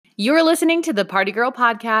You're listening to the Party Girl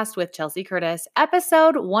Podcast with Chelsea Curtis,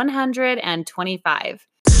 episode 125.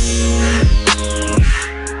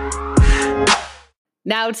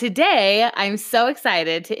 Now, today, I'm so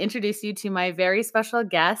excited to introduce you to my very special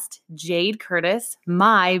guest, Jade Curtis,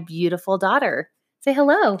 my beautiful daughter. Say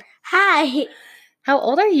hello. Hi. How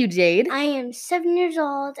old are you, Jade? I am 7 years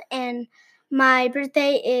old, and my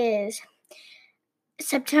birthday is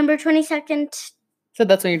September 22nd. So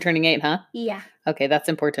that's when you're turning 8, huh? Yeah. Okay, that's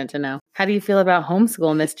important to know. How do you feel about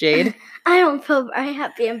homeschool, Miss Jade? I don't feel very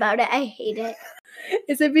happy about it. I hate it.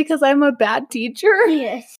 Is it because I'm a bad teacher?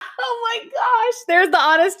 Yes. Oh my gosh. There's the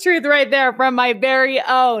honest truth right there from my very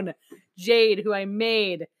own Jade, who I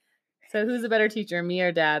made. So who's a better teacher, me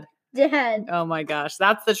or Dad? Dad. Oh my gosh.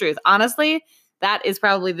 That's the truth. Honestly, that is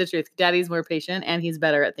probably the truth. Daddy's more patient and he's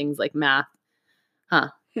better at things like math. Huh.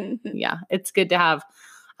 Yeah. It's good to have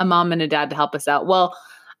a mom and a dad to help us out. Well,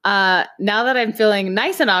 now that I'm feeling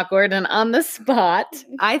nice and awkward and on the spot,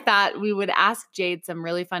 I thought we would ask Jade some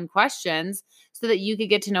really fun questions so that you could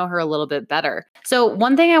get to know her a little bit better. So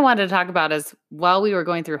one thing I wanted to talk about is while we were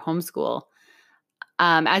going through homeschool,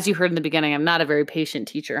 as you heard in the beginning, I'm not a very patient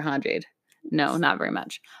teacher, huh, Jade? No, not very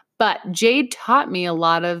much. But Jade taught me a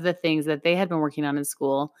lot of the things that they had been working on in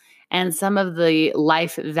school and some of the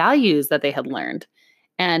life values that they had learned.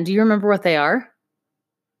 And do you remember what they are?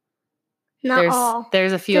 Not all.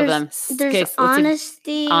 There's a few of them. There's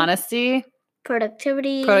honesty. Honesty.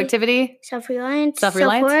 Productivity. Self-reliance.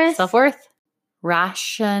 Self-worth.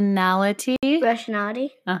 Rationality.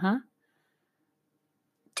 Uh-huh.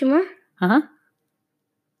 Two more? Uh-huh.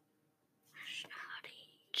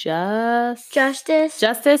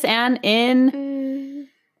 Justice and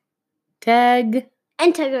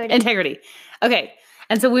integrity. Okay.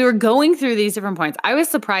 And so we were going through these different points. I was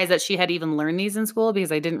surprised that she had even learned these in school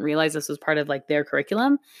because I didn't realize this was part of like their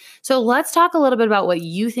curriculum. So let's talk a little bit about what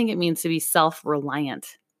you think it means to be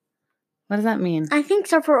self-reliant. What does that mean? I think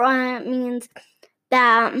self-reliant means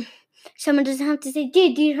that someone doesn't have to say,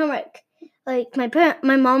 Jade, do your homework. Like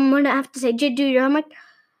my mom wouldn't have to say, Jade, do your homework.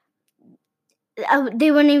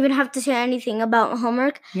 They wouldn't even have to say anything about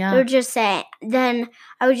homework. Yeah. They would just say, then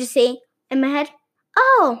I would just say in my head,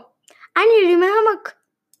 oh, I need to do my homework.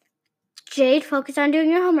 Jade, focus on doing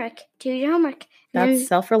your homework. Do your homework. That's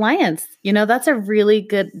self-reliance. You know, that's a really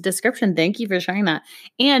good description. Thank you for sharing that.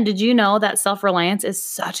 And did you know that self-reliance is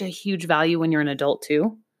such a huge value when you're an adult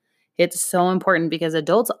too? It's so important because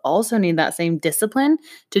adults also need that same discipline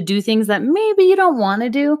to do things that maybe you don't want to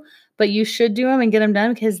do, but you should do them and get them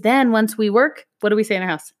done because then once we work, what do we say in our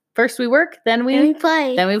house? First we work, then we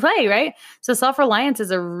play. Then we play, right? So self-reliance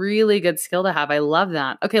is a really good skill to have. I love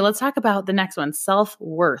that. Okay, let's talk about the next one,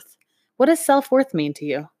 self-worth. What does self-worth mean to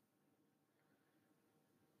you?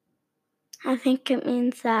 I think it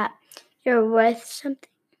means that you're worth something.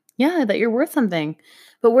 Yeah, that you're worth something.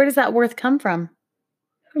 But where does that worth come from?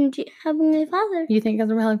 From Heavenly Father. You think it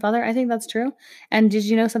comes from Heavenly Father? I think that's true. And did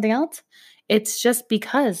you know something else? It's just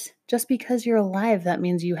because you're alive, that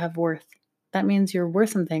means you have worth. That means you're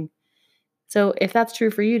worth something. So if that's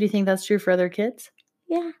true for you, do you think that's true for other kids?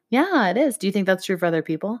 Yeah. Yeah, it is. Do you think that's true for other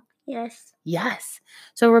people? Yes. Yes.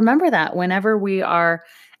 So remember that whenever we are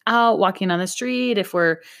out walking on the street, if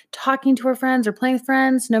we're talking to our friends or playing with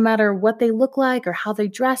friends, no matter what they look like or how they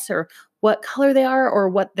dress or what color they are or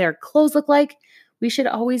what their clothes look like, we should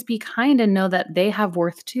always be kind and know that they have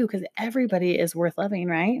worth too because everybody is worth loving,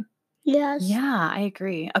 right? Yes. Yeah, I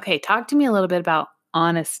agree. Okay, talk to me a little bit about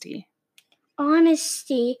honesty.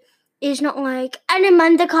 Honesty is not like, I didn't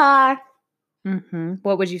mind the car. Mm-hmm.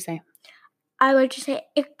 What would you say? I would just say,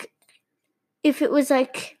 if it was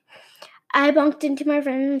like, I bumped into my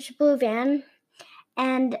friend's blue van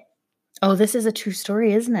and... Oh, this is a true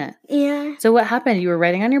story, isn't it? Yeah. So what happened? You were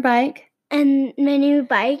riding on your bike. And my new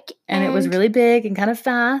bike. And it was really big and kind of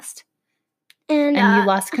fast. And you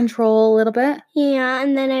lost control a little bit? Yeah,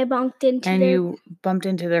 and then I bumped into you bumped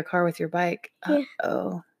into their car with your bike. Yeah.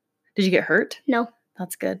 Uh-oh. Did you get hurt? No.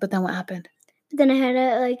 That's good. But then what happened? Then I had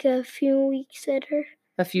it like a few weeks later.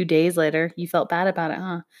 A few days later, you felt bad about it,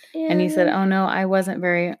 huh? Yeah. And you said, oh no, I wasn't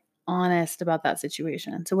very honest about that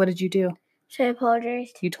situation. So what did you do? So I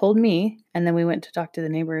apologized. You told me, and then we went to talk to the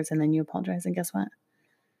neighbors, and then you apologized, and guess what?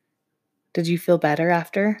 Did you feel better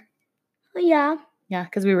after? Yeah. Yeah,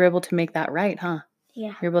 because we were able to make that right, huh?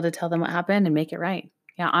 Yeah. You're able to tell them what happened and make it right.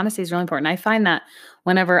 Yeah, honesty is really important. I find that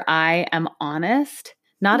whenever I am honest,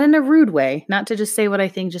 not in a rude way, not to just say what I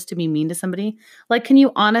think just to be mean to somebody. Like, can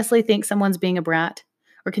you honestly think someone's being a brat?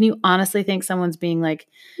 Or can you honestly think someone's being like,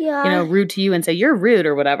 rude to you and say you're rude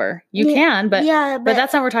or whatever? You can, but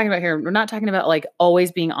that's not what we're talking about here. We're not talking about like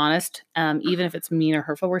always being honest, even if it's mean or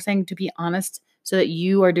hurtful. We're saying to be honest so that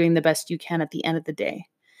you are doing the best you can at the end of the day,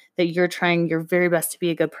 that you're trying your very best to be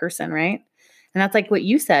a good person, right? And that's like what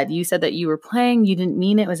you said. You said that you were playing, you didn't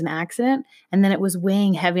mean it was an accident, and then it was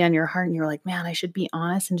weighing heavy on your heart, and you were like, man, I should be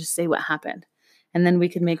honest and just say what happened. And then we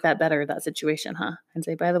could make that better, that situation, huh? And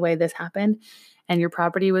say, by the way, this happened, and your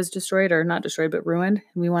property was destroyed, or not destroyed, but ruined,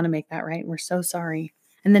 and we want to make that right. And we're so sorry.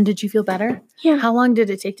 And then did you feel better? Yeah. How long did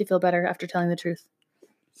it take to feel better after telling the truth?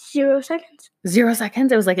 0 seconds. 0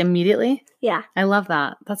 seconds? It was like immediately? Yeah. I love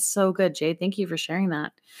that. That's so good, Jade. Thank you for sharing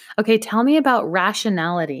that. Okay, tell me about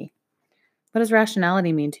rationality. What does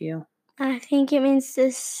rationality mean to you? I think it means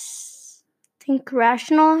to think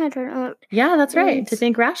rational. I don't know. Yeah, that's right. To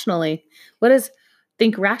think rationally. What does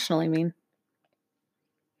think rationally mean?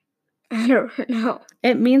 I don't know.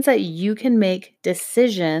 It means that you can make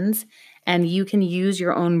decisions and you can use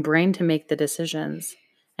your own brain to make the decisions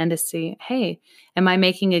and to see, hey, am I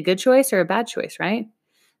making a good choice or a bad choice, right?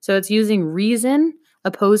 So it's using reason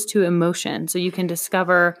opposed to emotion. So you can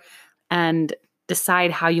discover and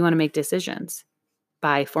decide how you want to make decisions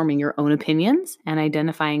by forming your own opinions and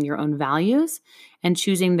identifying your own values and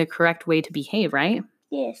choosing the correct way to behave, right?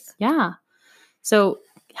 Yes. Yeah. So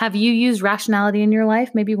have you used rationality in your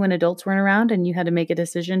life, maybe when adults weren't around and you had to make a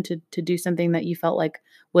decision to do something that you felt like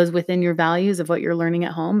was within your values of what you're learning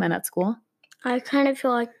at home and at school? I kind of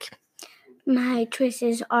feel like my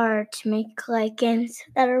choices are to make like games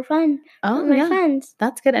that are fun for my friends.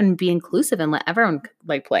 That's good. And be inclusive and let everyone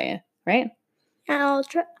like play it, right?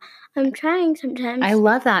 I'm trying sometimes. I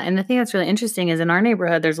love that. And the thing that's really interesting is in our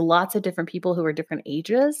neighborhood, there's lots of different people who are different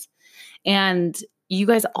ages. And you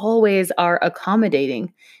guys always are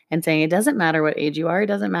accommodating and saying, it doesn't matter what age you are. It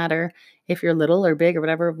doesn't matter if you're little or big or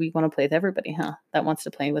whatever. We want to play with everybody, huh? That wants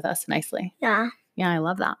to play with us nicely. Yeah. Yeah, I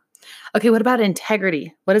love that. Okay, what about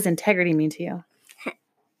integrity? What does integrity mean to you?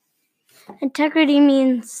 Integrity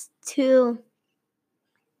means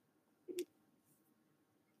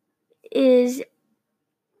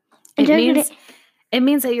It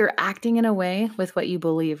means that you're acting in a way with what you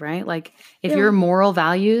believe, right? Like if your moral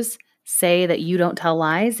values say that you don't tell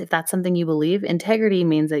lies, if that's something you believe, integrity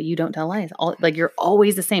means that you don't tell lies. Like you're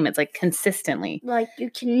always the same. It's like consistently. Like you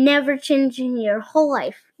can never change in your whole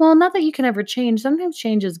life. Well, not that you can ever change. Sometimes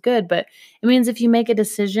change is good, but it means if you make a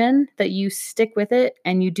decision that you stick with it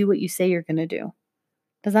and you do what you say you're going to do.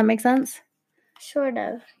 Does that make sense? Sort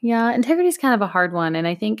of. Yeah, integrity is kind of a hard one. And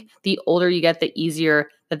I think the older you get, the easier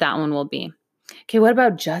that one will be. Okay, what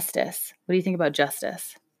about justice? What do you think about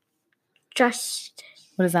justice? Justice.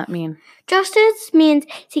 What does that mean? Justice means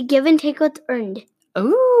to give and take what's earned.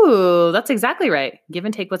 Ooh, that's exactly right. Give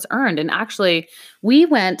and take what's earned. And actually, we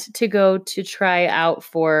went to go to try out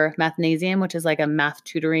for Mathnasium, which is like a math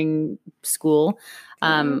tutoring school.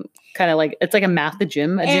 Kind of like, it's like a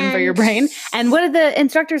gym for your brain. And what did the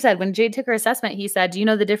instructor said when Jade took her assessment? He said, do you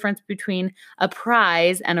know the difference between a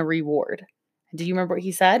prize and a reward? Do you remember what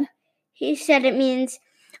he said? He said it means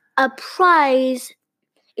a prize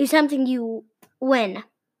is something you win.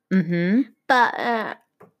 Mm-hmm. But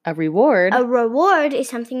a reward is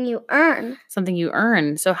something you earn. Something you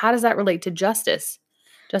earn. So how does that relate to justice?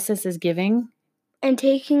 Justice is giving and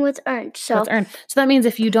taking what's earned. So that means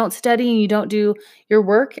if you don't study and you don't do your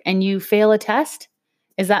work and you fail a test,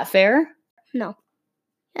 is that fair? No.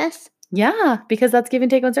 Yes. Yeah, because that's give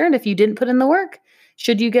and take what's earned. If you didn't put in the work,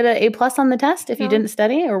 should you get an A+ on the test if you didn't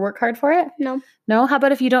study or work hard for it? No. No? How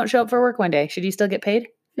about if you don't show up for work one day? Should you still get paid?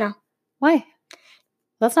 No. Why?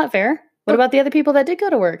 That's not fair. What about the other people that did go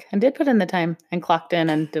to work and did put in the time and clocked in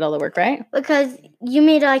and did all the work, right? Because you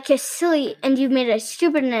made like a silly and you made a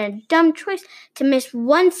stupid and a dumb choice to miss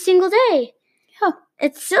one single day. Yeah.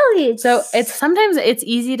 It's silly. So sometimes it's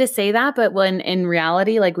easy to say that, but when in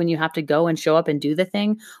reality, like when you have to go and show up and do the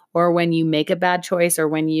thing, or when you make a bad choice, or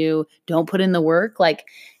when you don't put in the work, like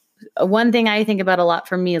one thing I think about a lot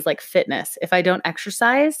for me is like fitness. If I don't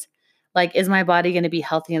exercise, like, is my body going to be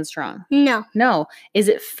healthy and strong? No. No. Is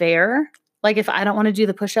it fair? Like, if I don't want to do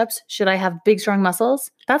the push-ups, should I have big, strong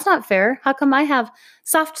muscles? That's not fair. How come I have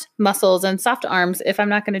soft muscles and soft arms if I'm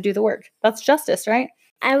not going to do the work? That's justice, right?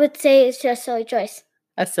 I would say it's just a silly choice.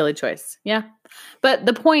 A silly choice. Yeah. But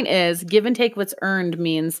the point is, give and take what's earned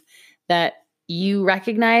means that you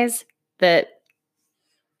recognize that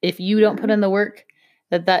if you don't put in the work,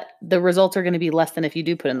 that the results are going to be less than if you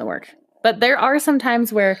do put in the work. But there are some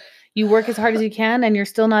times where you work as hard as you can and you're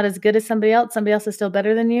still not as good as somebody else. Somebody else is still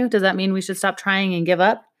better than you. Does that mean we should stop trying and give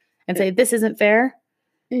up and say, this isn't fair?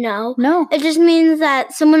 No. No. It just means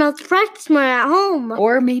that someone else practices more at home.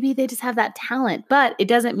 Or maybe they just have that talent, but it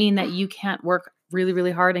doesn't mean that you can't work really,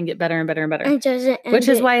 really hard and get better and better and better. It doesn't end Which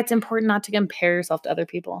is it. why it's important not to compare yourself to other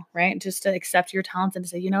people, right? Just to accept your talents and to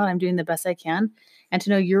say, you know what, I'm doing the best I can. And to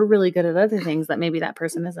know you're really good at other things that maybe that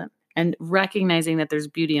person isn't. And recognizing that there's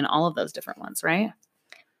beauty in all of those different ones, right?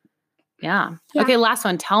 Yeah. Okay, last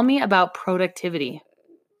one. Tell me about productivity.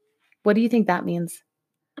 What do you think that means?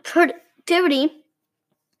 Productivity.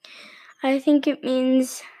 I think it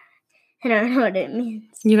means, I don't know what it means.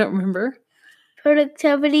 You don't remember?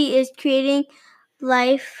 Productivity is creating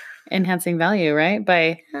life. Enhancing value, right?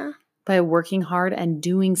 By Yeah. working hard and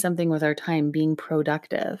doing something with our time, being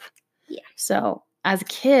productive. Yeah. So as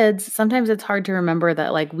kids, sometimes it's hard to remember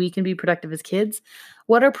that like we can be productive as kids.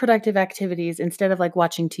 What are productive activities instead of like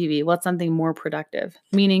watching TV? What's something more productive?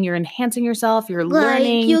 Meaning you're enhancing yourself, you're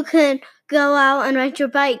learning. Like you can go out and ride your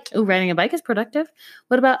bike. Oh, riding a bike is productive.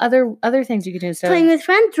 What about other things you can do? So Playing with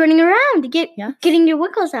friends, running around, getting your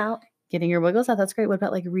wiggles out. Getting your wiggles out, that's great. What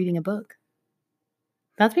about like reading a book?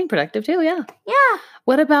 That's being productive too, yeah. Yeah.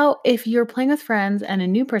 What about if you're playing with friends and a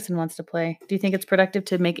new person wants to play? Do you think it's productive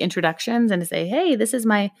to make introductions and to say, hey, this is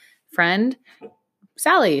my friend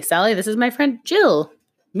Sally. Sally, this is my friend Jill.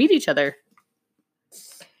 Meet each other.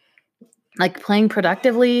 Like playing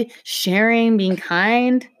productively, sharing, being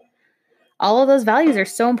kind. All of those values are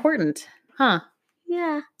so important. Huh?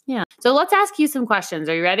 Yeah. Yeah. So let's ask you some questions.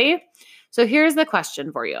 Are you ready? So here's the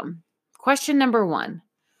question for you. Question number 1.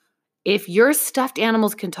 If your stuffed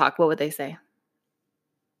animals can talk, what would they say?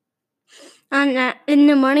 And in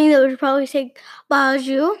the morning, they would probably say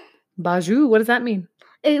bonjour. Bonjour, what does that mean?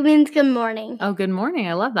 It means good morning. Oh, good morning.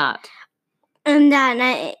 I love that. And that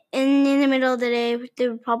night, and in the middle of the day, they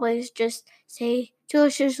would probably just say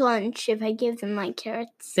delicious lunch if I give them like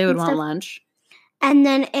carrots. They would want lunch. And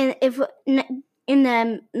then if in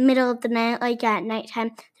the middle of the night, like at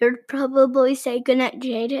nighttime, they would probably say goodnight,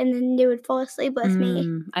 Jade, and then they would fall asleep with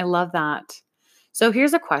me. I love that. So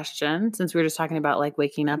here's a question, since we were just talking about like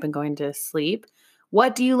waking up and going to sleep.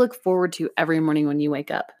 What do you look forward to every morning when you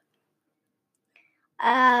wake up?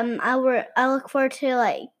 I look forward to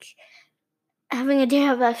like having a day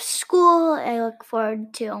of school. I look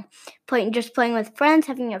forward to playing with friends,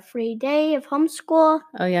 having a free day of homeschool.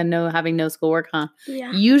 Oh yeah, having no schoolwork, huh?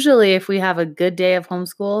 Yeah. Usually if we have a good day of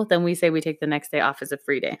homeschool, then we say we take the next day off as a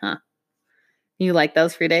free day, huh? You like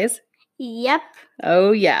those free days? Yep.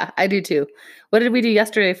 Oh yeah, I do too. What did we do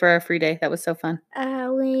yesterday for our free day? That was so fun.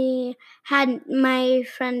 We had my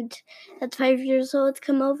friend that's 5 years old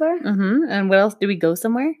come over. And what else? Did we go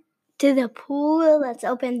somewhere? To the pool that's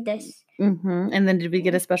open this. And then did we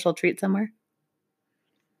get a special treat somewhere?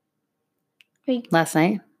 Last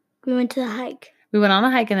night? We went to the hike. We went on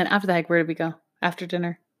a hike, and then after the hike, where did we go? After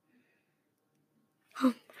dinner?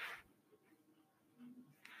 Home.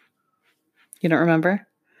 You don't remember?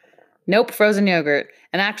 Nope, frozen yogurt.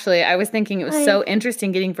 And actually, I was thinking it was so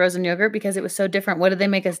interesting getting frozen yogurt because it was so different. What did they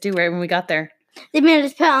make us do right when we got there? They made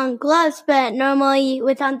us put on gloves, but normally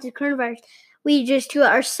without the coronavirus, we just do it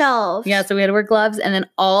ourselves. Yeah, so we had to wear gloves, and then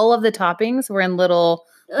all of the toppings were in little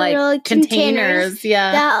containers.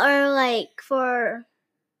 Yeah, that are like for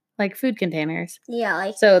like food containers. Yeah,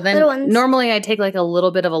 like so then little ones. Normally I take like a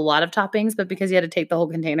little bit of a lot of toppings, but because you had to take the whole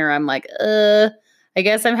container, I'm like, I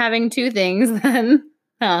guess I'm having 2 things then.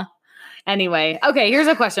 Huh. Anyway, okay, here's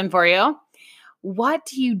a question for you. What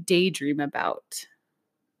do you daydream about?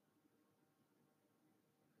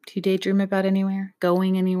 Do you daydream about anywhere?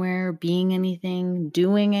 Going anywhere? Being anything?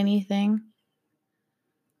 Doing anything?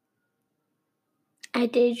 I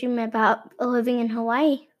daydream about living in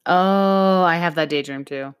Hawaii. Oh, I have that daydream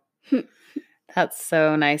too. That's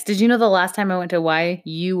so nice. Did you know the last time I went to Hawaii,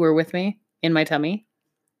 you were with me in my tummy?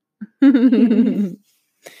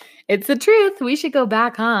 It's the truth. We should go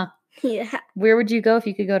back, huh? Yeah. Where would you go if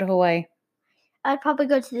you could go to Hawaii? I'd probably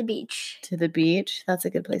go to the beach. To the beach? That's a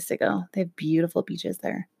good place to go. They have beautiful beaches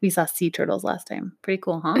there. We saw sea turtles last time. Pretty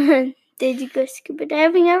cool, huh? Did you go scuba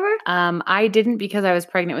diving ever? I didn't because I was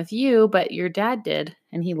pregnant with you, but your dad did,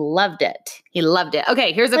 and he loved it. He loved it.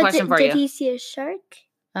 Okay, here's a question for you. Did he see a shark?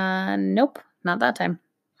 Nope, not that time.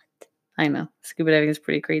 I know. Scuba diving is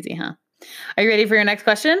pretty crazy, huh? Are you ready for your next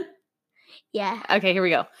question? Yeah. Okay, here we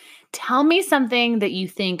go. Tell me something that you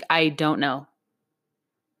think I don't know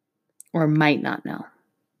or might not know.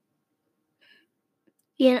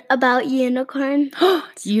 About unicorns.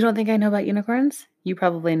 You don't think I know about unicorns? You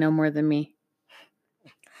probably know more than me.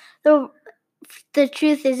 The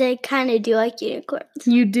truth is I kind of do like unicorns.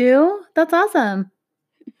 You do? That's awesome.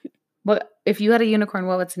 What if you had a unicorn,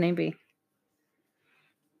 what would its name be?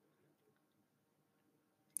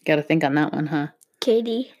 Got to think on that one, huh?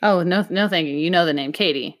 Katie. Oh, no thank you. You know the name,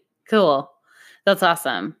 Katie. Cool. That's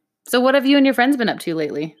awesome. So what have you and your friends been up to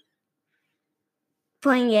lately?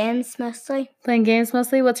 Playing games mostly. Playing games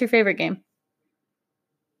mostly? What's your favorite game?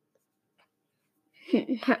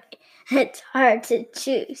 It's hard to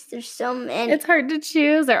choose. There's so many. It's hard to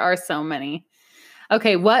choose. There are so many.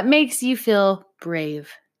 Okay, what makes you feel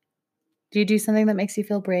brave? Do you do something that makes you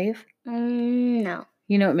feel brave? No.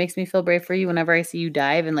 You know what makes me feel brave for you? Whenever I see you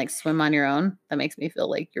dive and like swim on your own, that makes me feel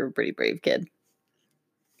like you're a pretty brave kid.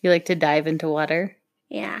 You like to dive into water?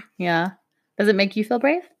 Yeah. Yeah. Does it make you feel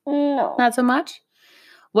brave? No. Not so much?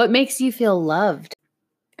 What makes you feel loved?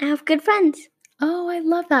 I have good friends. Oh, I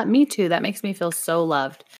love that. Me too. That makes me feel so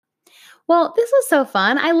loved. Well, this was so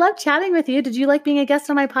fun. I love chatting with you. Did you like being a guest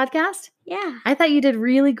on my podcast? Yeah. I thought you did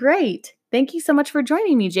really great. Thank you so much for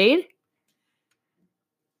joining me, Jade.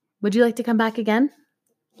 Would you like to come back again?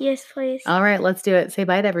 Yes, please. All right, let's do it. Say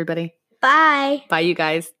bye to everybody. Bye. Bye, you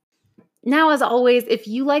guys. Now, as always, if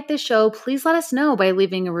you like the show, please let us know by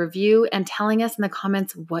leaving a review and telling us in the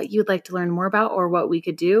comments what you'd like to learn more about or what we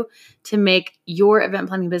could do to make your event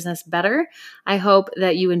planning business better. I hope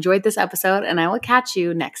that you enjoyed this episode, and I will catch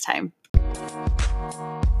you next time.